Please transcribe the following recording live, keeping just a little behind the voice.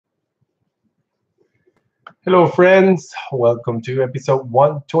Hello, friends. Welcome to episode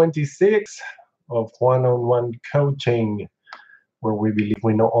 126 of One on One Coaching, where we believe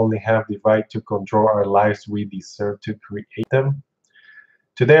we not only have the right to control our lives, we deserve to create them.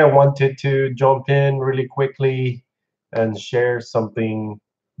 Today, I wanted to jump in really quickly and share something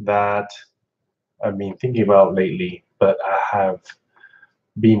that I've been thinking about lately, but I have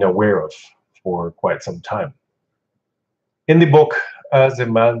been aware of for quite some time. In the book, As a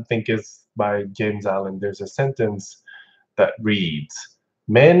Man Thinketh by James Allen, there's a sentence that reads,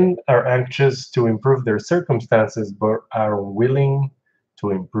 "Men are anxious to improve their circumstances but are unwilling to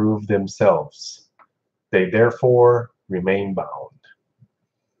improve themselves. They therefore remain bound."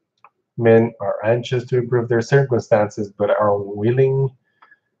 Men are anxious to improve their circumstances but are unwilling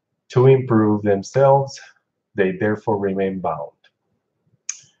to improve themselves. They therefore remain bound.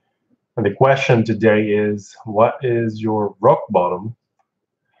 And the question today is, what is your rock bottom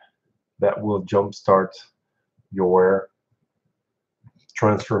that will jumpstart your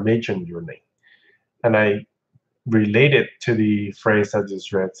transformation journey? And I relate it to the phrase I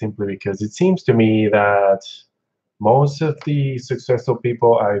just read simply because it seems to me that most of the successful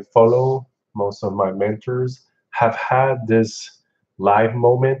people I follow, most of my mentors, have had this life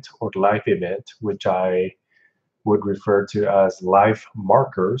moment or life event, which I would refer to as life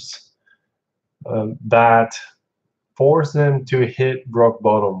markers, that forced them to hit rock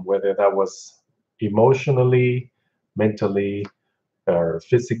bottom, whether that was emotionally, mentally, or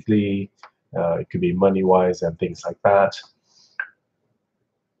physically. It could be money wise and things like that.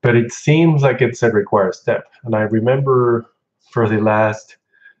 But it seems like it's a required step. And I remember for the last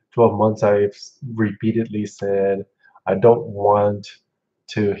 12 months, I've repeatedly said, I don't want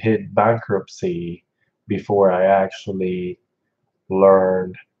to hit bankruptcy before I actually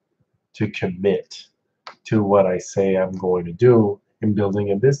learn to commit to what I say I'm going to do in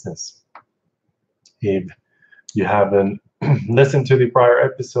building a business. If you haven't listened to the prior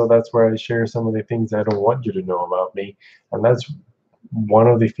episode, that's where I share some of the things I don't want you to know about me. And that's one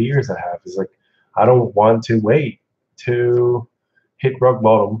of the fears I have is like, I don't want to wait to hit rock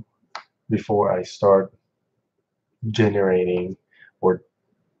bottom before I start generating or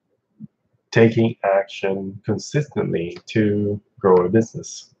taking action consistently to grow a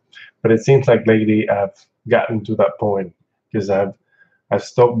business. But it seems like lately I've gotten to that point because I've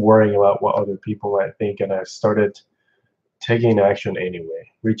stopped worrying about what other people might think and I've started taking action anyway,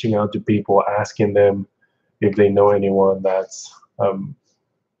 reaching out to people, asking them if they know anyone that's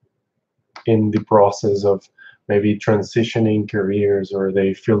in the process of maybe transitioning careers or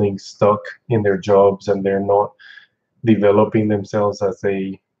they feeling stuck in their jobs and they're not developing themselves as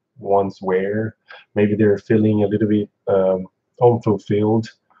they once were. Maybe they're feeling a little bit unfulfilled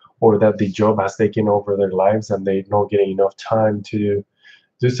or that the job has taken over their lives and they're not getting enough time to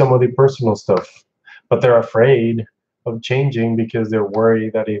do some of the personal stuff. But they're afraid of changing because they're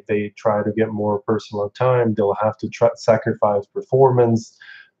worried that if they try to get more personal time, they'll have to sacrifice performance.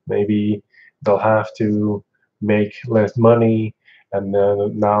 Maybe they'll have to make less money. And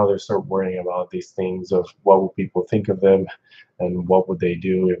then now they start worrying about these things of what will people think of them and what would they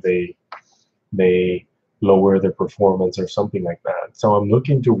do if they lower their performance or something like that. So I'm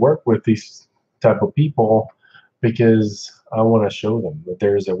looking to work with these type of people because I want to show them that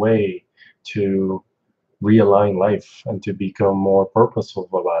there is a way to realign life and to become more purposeful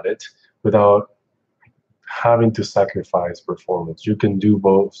about it without having to sacrifice performance. You can do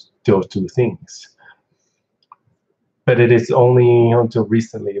both those two things. But it is only until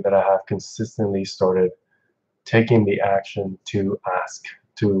recently that I have consistently started taking the action to ask,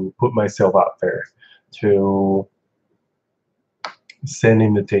 to put myself out there, to send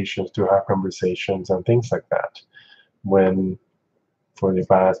invitations, to have conversations and things like that. When for the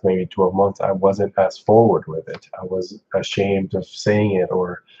past maybe 12 months, I wasn't as forward with it. I was ashamed of saying it,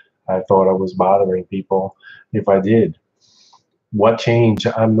 or I thought I was bothering people if I did. What changed?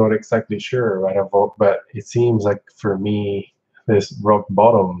 I'm not exactly sure, right? But it seems like for me, this rock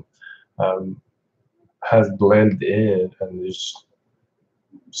bottom um, has blended in and just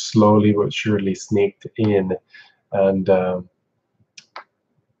slowly but surely sneaked in and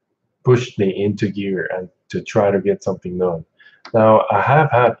pushed me into gear and to try to get something done. Now, I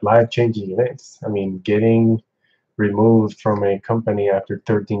have had life-changing events. I mean, getting removed from a company after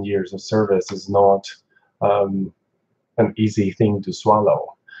 13 years of service is not um, an easy thing to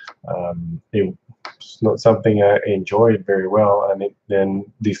swallow. It's not something I enjoyed very well, and then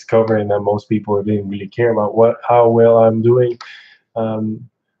discovering that most people didn't really care about how well I'm doing, um,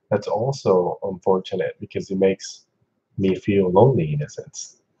 that's also unfortunate because it makes me feel lonely in a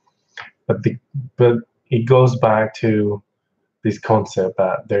sense. But but it goes back to this concept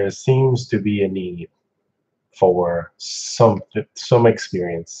that there seems to be a need. for some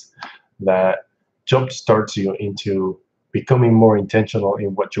experience that jump starts you into becoming more intentional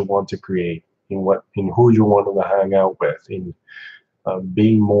in what you want to create, in who you want to hang out with, in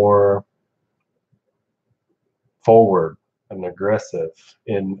being more forward and aggressive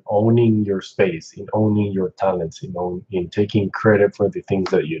in owning your space, in owning your talents, in taking credit for the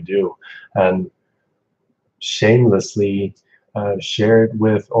things that you do, and shamelessly share it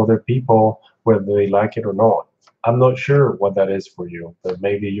with other people, whether they like it or not. I'm not sure what that is for you, but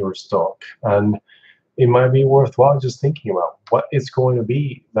maybe you're stuck. And it might be worthwhile just thinking about what is going to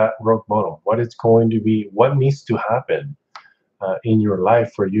be that rock bottom, what is going to be, what needs to happen in your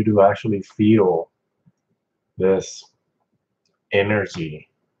life for you to actually feel this energy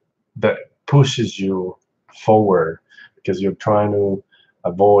that pushes you forward because you're trying to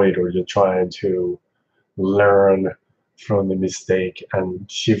avoid or you're trying to learn from the mistake and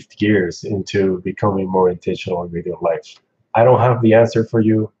shift gears into becoming more intentional with your life. I don't have the answer for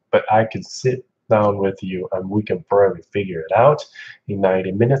you, but I could sit down with you and we can probably figure it out in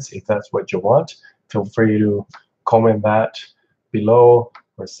 90 minutes if that's what you want. Feel free to comment that below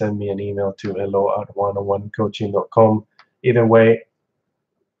or send me an email to hello@101coaching.com. Either way,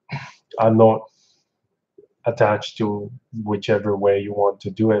 I'm not attached to whichever way you want to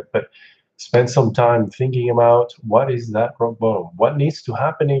do it, but spend some time thinking about what is that rock bottom? What needs to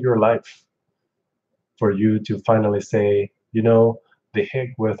happen in your life for you to finally say, the heck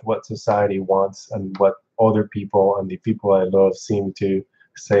with what society wants and what other people and the people I love seem to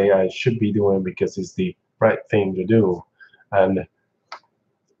say I should be doing because it's the right thing to do. And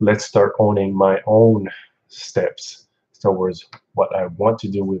let's start owning my own steps towards what I want to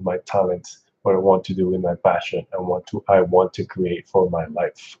do with my talents, what I want to do with my passion, and what I want to create for my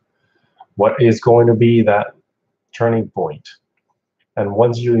life. What is going to be that turning point? And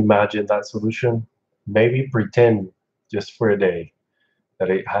once you imagine that solution, maybe pretend just for a day that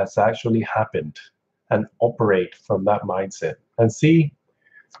it has actually happened and operate from that mindset and see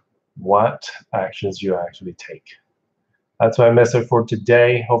what actions you actually take. That's my message for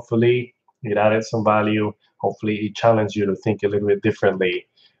today. Hopefully it added some value. Hopefully it challenged you to think a little bit differently.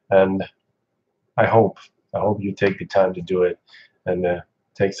 And I hope you take the time to do it and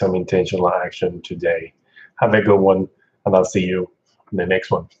take some intentional action today. Have a good one, and I'll see you in the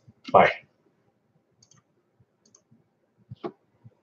next one. Bye.